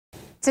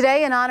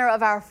Today, in honor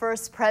of our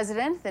first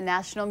president, the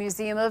National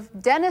Museum of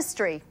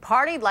Dentistry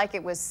partied like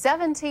it was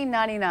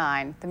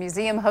 1799. The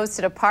museum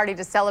hosted a party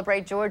to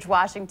celebrate George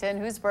Washington,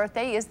 whose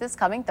birthday is this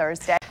coming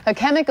Thursday. A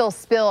chemical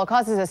spill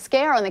causes a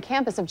scare on the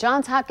campus of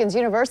Johns Hopkins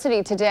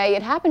University today.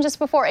 It happened just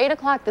before 8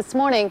 o'clock this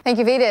morning. Thank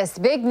you, Vitas.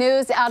 Big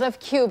news out of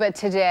Cuba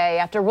today.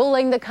 After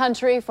ruling the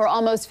country for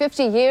almost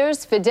 50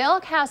 years,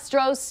 Fidel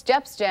Castro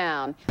steps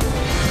down.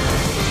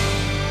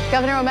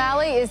 Governor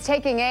O'Malley is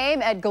taking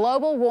aim at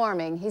global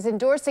warming. He's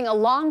endorsing a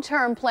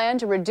long-term plan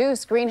to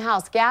reduce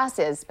greenhouse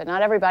gases, but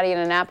not everybody in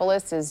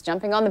Annapolis is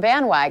jumping on the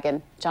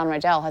bandwagon. John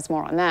Rydell has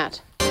more on that.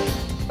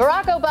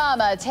 Barack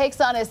Obama takes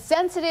on a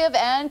sensitive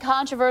and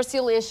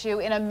controversial issue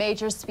in a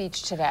major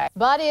speech today.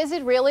 But is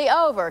it really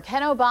over?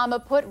 Can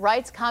Obama put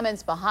rights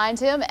comments behind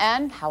him,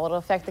 and how will it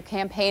affect the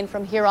campaign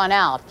from here on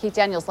out? Keith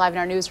Daniels live in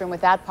our newsroom with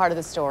that part of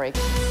the story.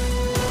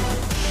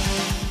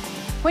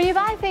 When you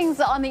buy things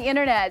on the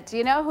internet, do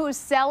you know who's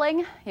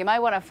selling? You might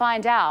want to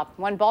find out.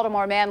 One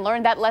Baltimore man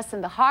learned that lesson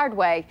the hard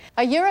way.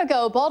 A year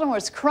ago,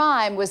 Baltimore's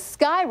crime was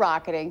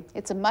skyrocketing.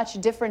 It's a much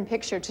different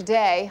picture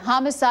today.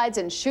 Homicides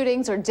and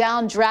shootings are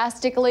down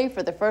drastically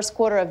for the first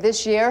quarter of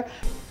this year.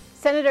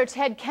 Senator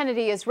Ted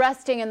Kennedy is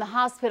resting in the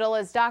hospital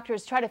as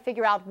doctors try to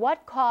figure out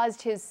what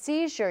caused his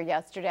seizure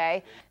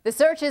yesterday. The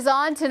search is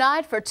on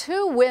tonight for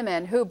two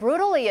women who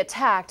brutally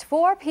attacked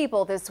 4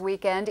 people this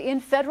weekend in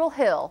Federal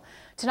Hill.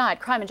 Tonight,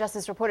 crime and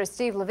justice reporter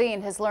Steve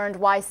Levine has learned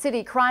why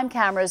city crime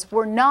cameras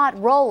were not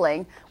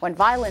rolling when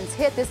violence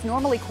hit this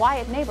normally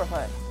quiet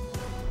neighborhood.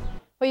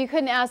 Well, you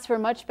couldn't ask for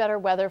much better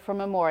weather for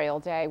Memorial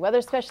Day.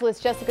 Weather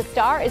specialist Jessica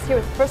Starr is here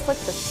with the first look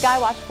at the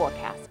Skywatch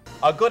forecast.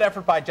 A good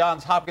effort by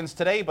Johns Hopkins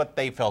today, but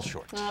they fell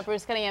short.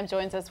 Bruce Cunningham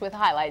joins us with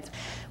highlights.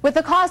 With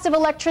the cost of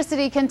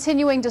electricity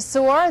continuing to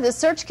soar, the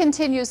search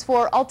continues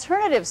for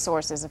alternative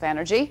sources of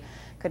energy.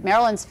 Could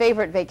Maryland's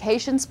favorite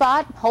vacation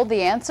spot hold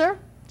the answer?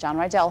 John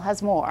Rydell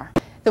has more.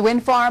 The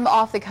wind farm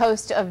off the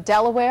coast of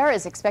Delaware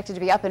is expected to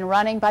be up and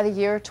running by the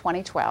year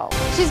 2012.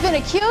 She's been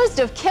accused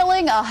of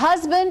killing a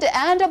husband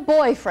and a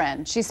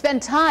boyfriend. She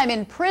spent time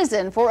in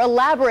prison for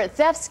elaborate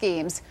theft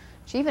schemes.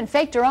 She even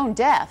faked her own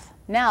death.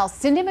 Now,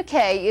 Cindy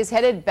McKay is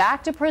headed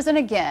back to prison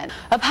again.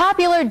 A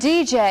popular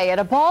DJ at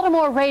a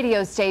Baltimore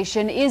radio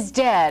station is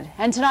dead,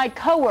 and tonight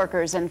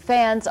co-workers and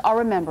fans are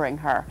remembering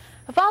her.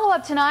 A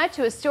follow-up tonight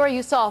to a story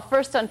you saw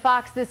first on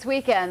Fox this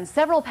weekend.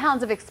 Several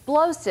pounds of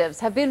explosives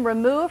have been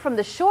removed from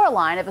the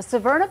shoreline of a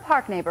Severna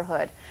Park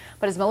neighborhood.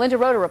 But as Melinda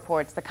Rhoda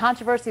reports, the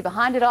controversy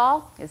behind it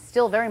all is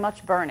still very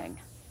much burning.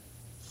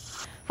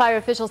 Fire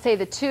officials say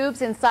the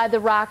tubes inside the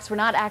rocks were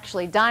not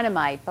actually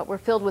dynamite, but were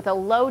filled with a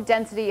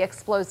low-density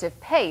explosive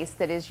paste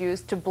that is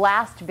used to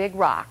blast big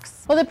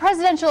rocks. Well, the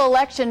presidential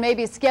election may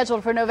be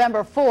scheduled for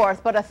November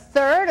 4th, but a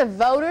third of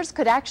voters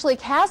could actually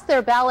cast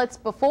their ballots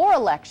before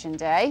Election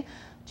Day.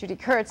 Judy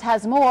Kurtz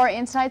has more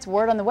in tonight's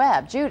Word on the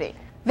Web. Judy.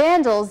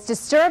 Vandals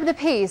disturbed the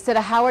peace at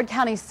a Howard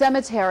County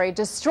cemetery,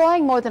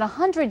 destroying more than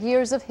 100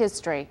 years of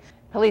history.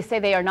 Police say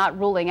they are not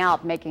ruling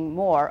out making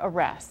more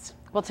arrests.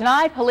 Well,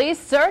 tonight, police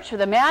search for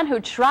the man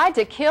who tried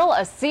to kill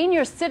a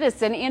senior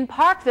citizen in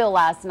Parkville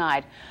last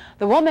night.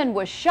 The woman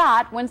was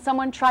shot when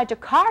someone tried to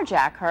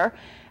carjack her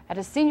at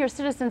a senior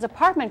citizen's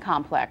apartment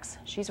complex.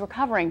 She's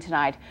recovering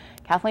tonight.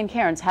 Kathleen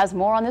Cairns has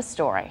more on this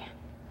story.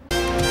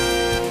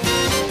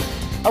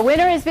 A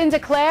winner has been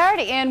declared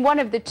in one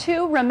of the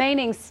 2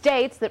 remaining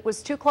states that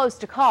was too close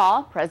to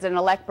call.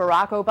 President-elect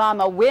Barack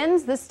Obama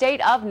wins the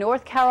state of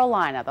North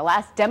Carolina. The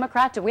last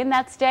Democrat to win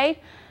that state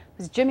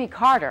was Jimmy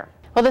Carter.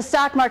 Well, the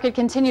stock market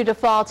continued to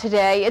fall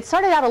today. It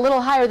started out a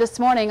little higher this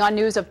morning on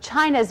news of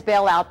China's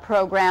bailout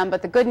program,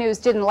 but the good news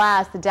didn't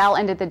last. The Dow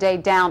ended the day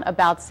down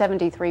about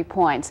 73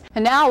 points.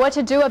 And now what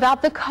to do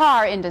about the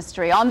car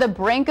industry on the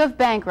brink of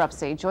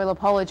bankruptcy. Joy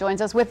LaPola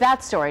joins us with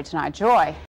that story tonight. Joy.